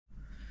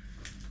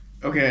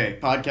Okay,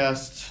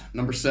 podcast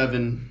number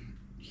 7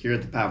 here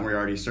at the Pat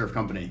Moriarty Surf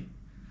Company.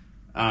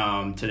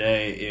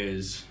 Today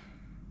is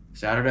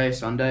Saturday,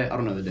 Sunday, I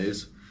don't know the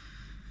days.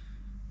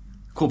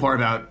 Cool part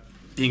about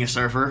being a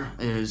surfer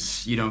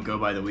is you don't go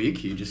by the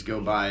week, you just go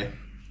by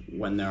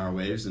when there are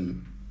waves,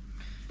 and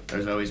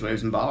there's always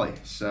waves in Bali,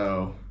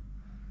 so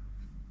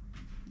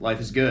life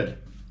is good.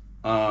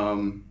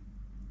 I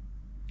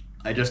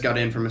just got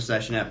in from a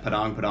session at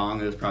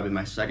Padang. It was probably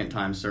my second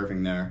time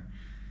surfing there,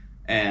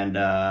 and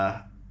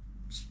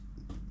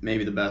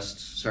maybe the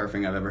best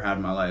surfing I've ever had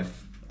in my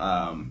life.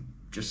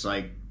 Just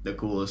like the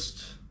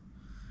coolest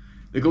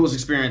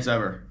experience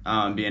ever.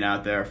 Being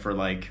out there for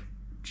like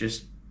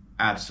just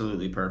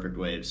absolutely perfect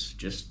waves,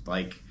 just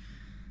like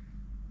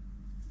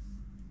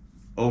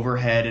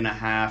overhead and a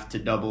half to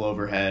double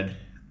overhead,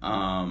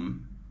 hollow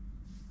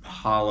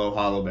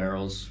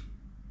barrels,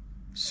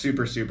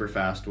 super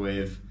fast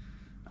wave.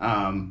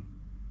 I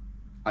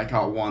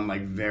caught one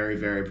like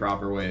very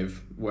proper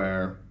wave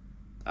where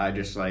I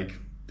just like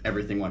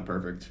everything went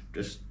perfect.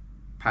 Just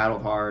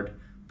paddled hard,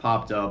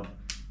 popped up,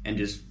 and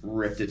just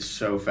ripped it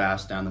so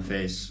fast down the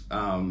face.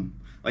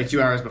 Like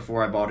 2 hours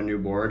before I bought a new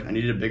board. I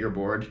needed a bigger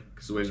board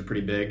because the waves are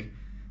pretty big,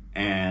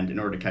 and in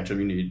order to catch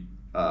them you need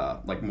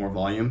like more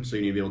volume, so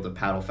you need to be able to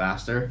paddle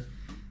faster.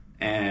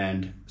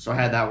 And so I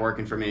had that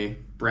working for me,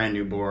 brand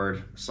new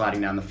board,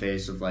 sliding down the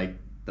face of like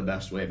the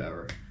best wave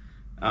ever.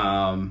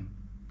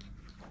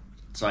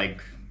 It's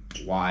like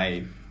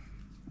why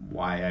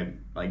I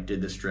like did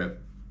this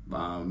trip.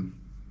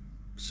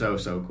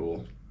 So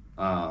cool.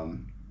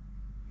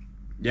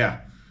 Yeah,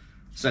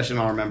 session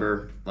I'll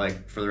remember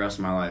like for the rest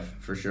of my life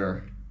for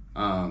sure.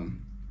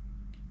 And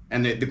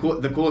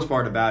the coolest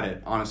part about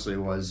it honestly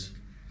was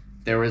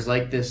there was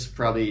like this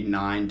probably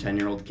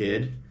 9-10-year-old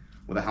kid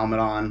with a helmet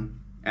on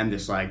and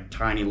this like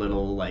tiny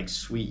little like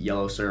sweet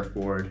yellow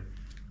surfboard,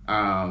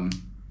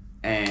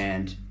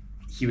 and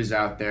he was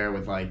out there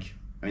with like,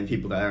 I mean,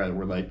 people there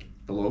were like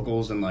the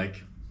locals and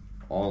like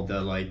all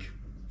the like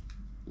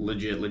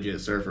legit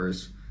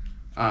surfers,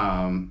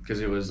 because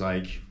it was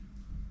like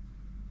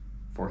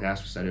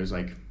forecast said it was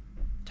like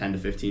 10 to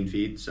 15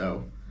 feet,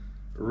 so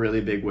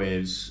really big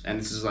waves. And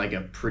this is like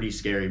a pretty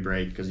scary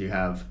break because you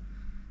have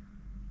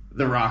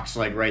the rocks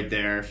like right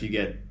there. If you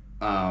get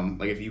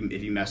like if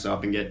you mess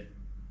up and get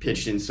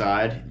pitched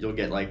inside, you'll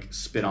get like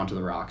spit onto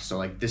the rocks. So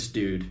like this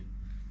dude,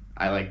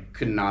 I like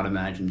could not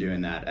imagine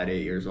doing that at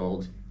 8 years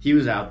old. He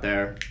was out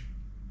there,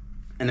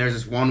 and there's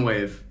this one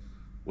wave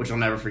which I'll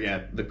never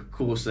forget, the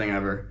coolest thing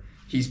ever.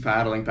 He's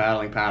paddling,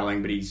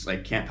 but he's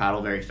like can't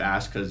paddle very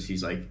fast because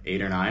he's like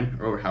 8 or 9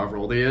 or however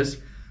old he is.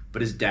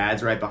 But his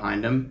dad's right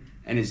behind him,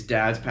 and his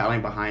dad's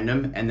paddling behind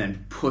him, and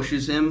then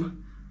pushes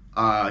him,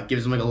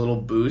 gives him like a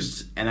little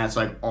boost, and that's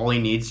like all he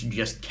needs to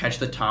just catch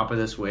the top of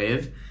this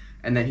wave.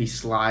 And then he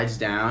slides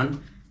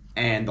down,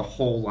 and the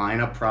whole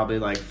lineup, probably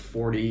like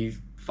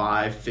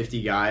 45,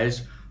 50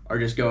 guys, are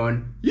just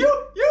going, you.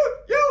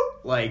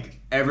 Like,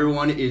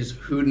 everyone is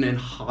hooting and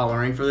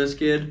hollering for this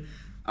kid.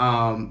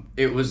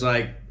 It was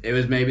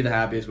maybe the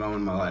happiest moment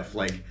of my life.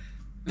 Like,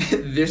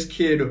 this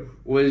kid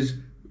was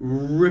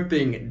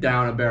ripping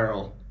down a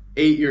barrel,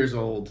 8 years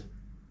old,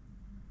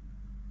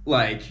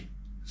 like,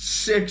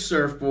 sick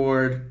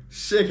surfboard,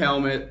 sick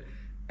helmet,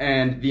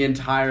 and the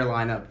entire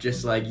lineup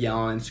just like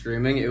yelling and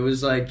screaming. It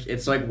was like,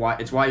 it's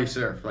why you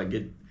surf. Like,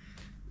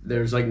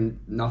 there's like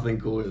nothing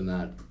cooler than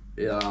that.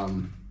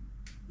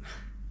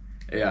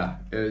 Yeah,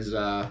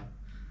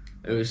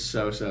 it was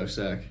so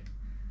sick,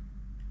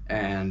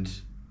 and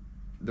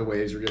the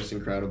waves were just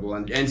incredible,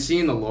 and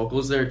seeing the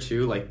locals there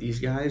too. Like, these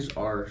guys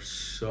are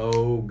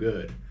so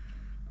good.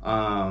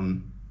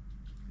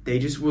 They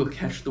just will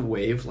catch the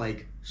wave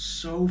like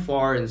so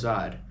far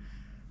inside,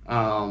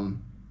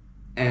 and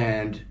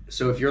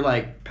so if you're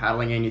like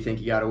paddling and you think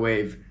you got a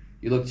wave,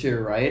 you look to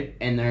your right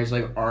and there's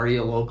like already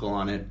a local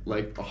on it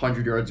like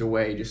 100 yards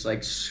away, just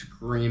like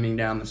screaming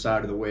down the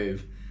side of the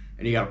wave,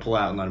 and you got to pull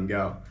out and let him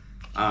go.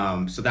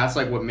 So that's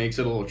like what makes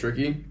it a little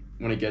tricky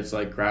when it gets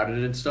like crowded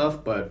and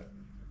stuff, but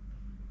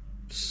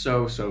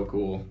so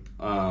cool.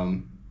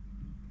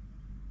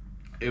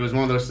 It was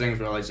one of those things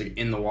where I was like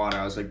in the water,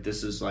 I was like,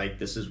 this is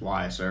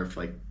why I surf.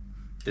 Like,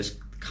 this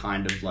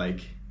kind of like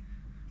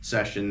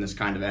session, this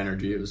kind of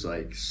energy, it was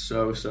like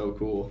so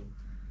cool.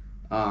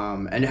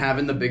 And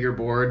having the bigger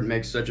board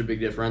makes such a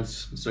big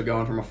difference. So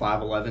going from a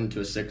 5'11"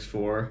 to a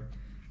 6'4"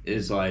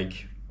 is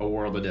like a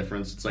world of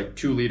difference. It's like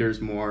 2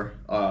 liters more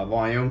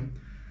volume,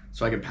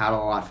 so I can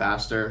paddle a lot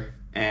faster.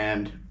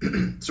 And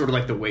sort of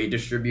like the weight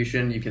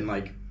distribution, you can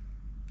like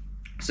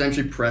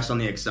essentially press on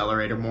the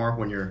accelerator more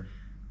when you're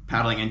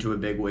paddling into a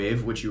big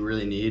wave, which you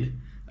really need,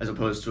 as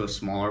opposed to a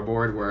smaller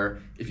board where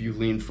if you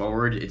lean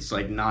forward, it's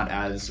like not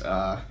as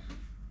I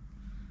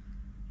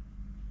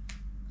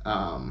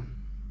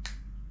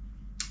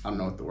don't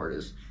know what the word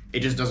is.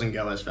 It just doesn't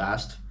go as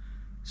fast.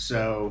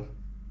 So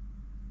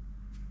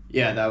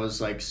yeah, that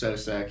was like so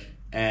sick.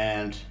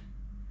 And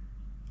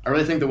I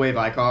really think the wave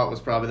I caught was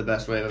probably the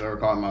best wave I've ever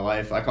caught in my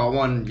life. I caught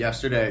one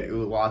yesterday at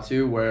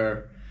Uluwatu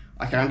where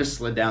I kind of just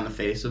slid down the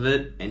face of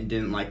it and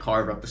didn't like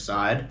carve up the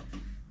side.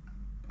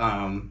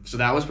 So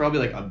that was probably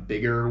like a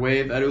bigger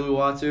wave at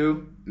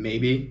Uluwatu,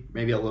 maybe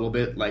a little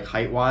bit like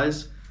height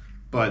wise,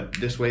 but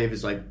this wave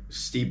is like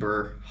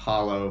steeper,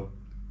 hollow,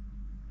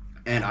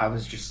 and I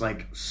was just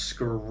like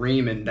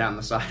screaming down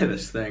the side of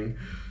this thing.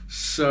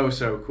 So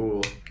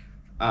cool.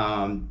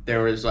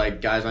 There was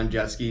like guys on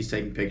jet skis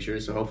taking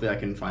pictures, so hopefully I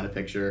can find a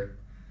picture.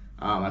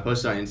 I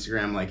posted on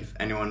Instagram, like if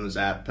anyone was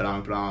at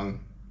Padang,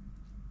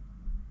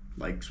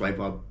 like swipe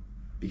up,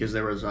 because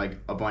there was like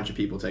a bunch of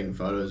people taking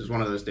photos. It was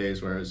one of those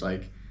days where it was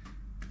like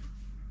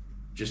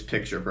just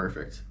picture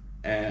perfect.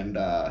 And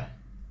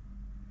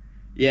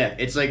yeah,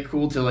 it's like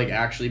cool to like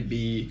actually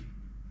be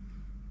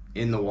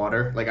in the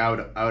water. Like I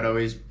would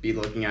always be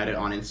looking at it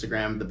on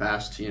Instagram the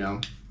past,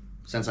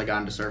 since I got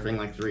into surfing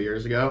like 3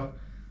 years ago.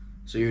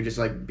 So you would just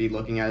like be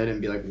looking at it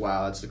and be like,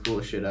 wow, that's the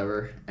coolest shit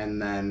ever.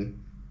 And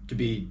then to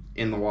be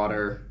in the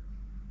water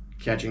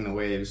catching the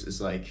waves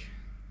is like,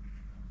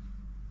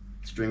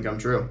 it's a dream come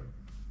true.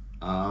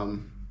 Yeah,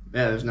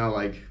 there's no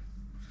other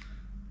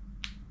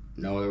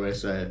way to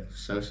say it.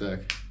 So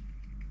sick.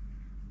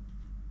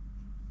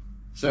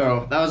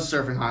 So that was a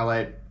surfing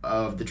highlight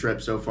of the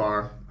trip so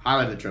far.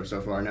 Highlight of the trip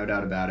so far, no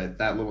doubt about it.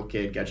 That little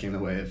kid catching the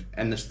wave.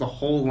 And the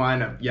whole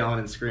lineup yelling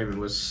and screaming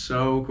was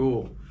so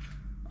cool.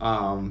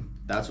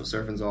 That's what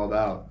surfing's all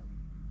about.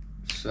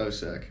 So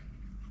sick.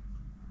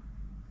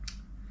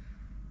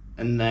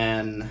 And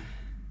then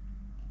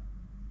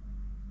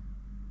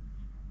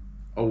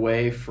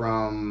away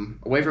from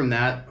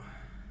that,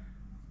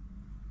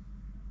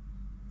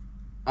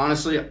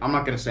 honestly, I'm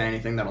not going to say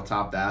anything that'll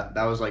top that.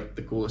 That was like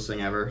the coolest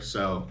thing ever.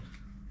 So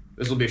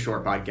this will be a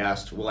short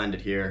podcast. We'll end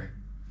it here.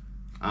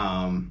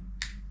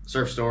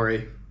 Surf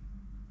story,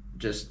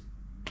 just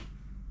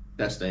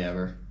best day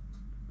ever.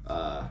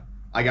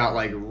 I got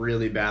like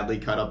really badly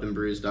cut up and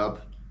bruised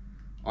up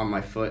on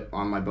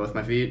both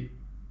my feet,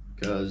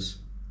 because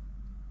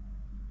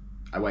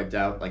I wiped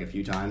out like a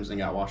few times and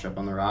got washed up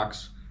on the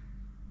rocks,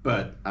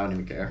 but I don't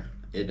even care.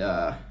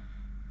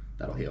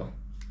 That'll heal.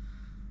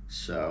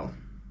 So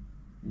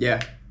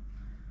yeah,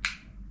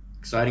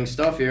 exciting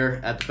stuff here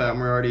at the Pat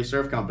Moriarty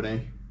Surf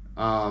Company.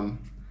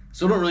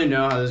 Still don't really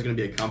know how this is going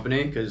to be a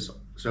company, because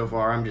so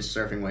far I'm just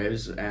surfing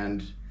waves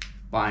and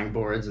buying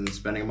boards and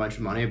spending a bunch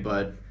of money,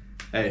 but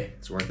hey,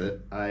 it's worth it.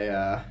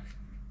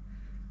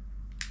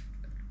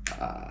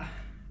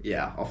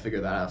 Yeah, I'll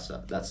figure that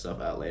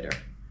stuff out later.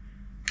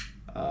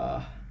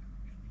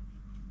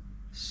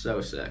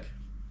 So sick.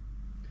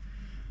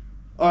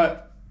 All right,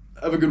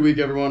 have a good week,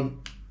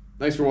 everyone.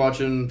 Thanks for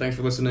watching. Thanks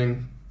for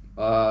listening.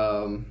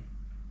 Also,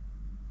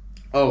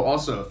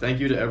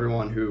 thank you to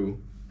everyone who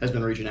has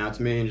been reaching out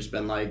to me and just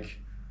been like,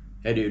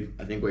 hey, dude,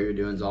 I think what you're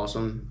doing is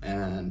awesome.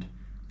 And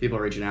people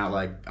are reaching out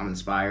like, I'm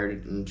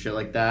inspired and shit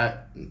like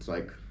that. And it's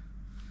like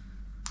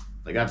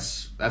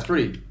that's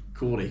pretty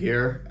cool to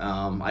hear.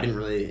 I didn't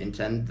really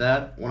intend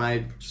that when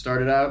I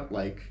started out.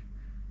 Like,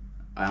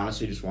 I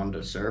honestly just wanted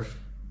to surf.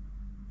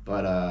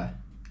 But,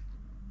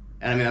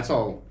 and I mean, that's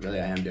all really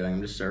I am doing.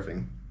 I'm just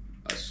surfing.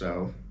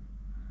 So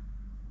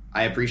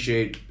I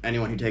appreciate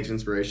anyone who takes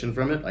inspiration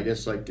from it. I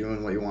guess, like,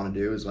 doing what you want to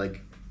do is,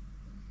 like,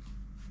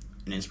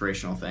 an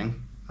inspirational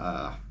thing.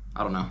 I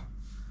don't know.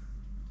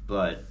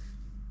 But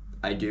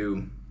I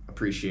do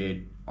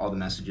appreciate all the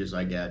messages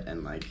I get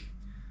and, like,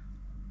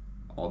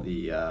 all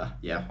the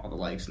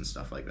likes and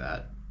stuff like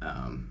that.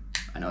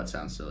 I know it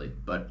sounds silly,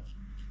 but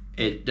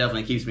it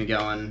definitely keeps me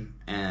going.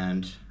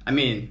 And, I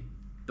mean,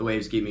 the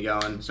waves keep me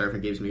going,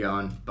 surfing keeps me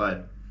going,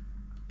 but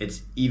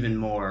it's even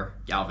more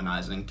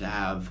galvanizing to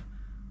have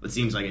what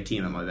seems like a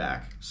team at my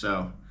back.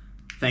 So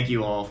thank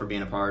you all for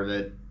being a part of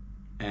it.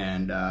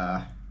 And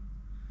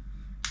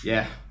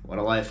yeah, what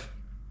a life.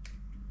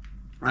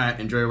 All right,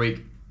 enjoy your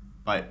week.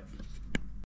 Bye.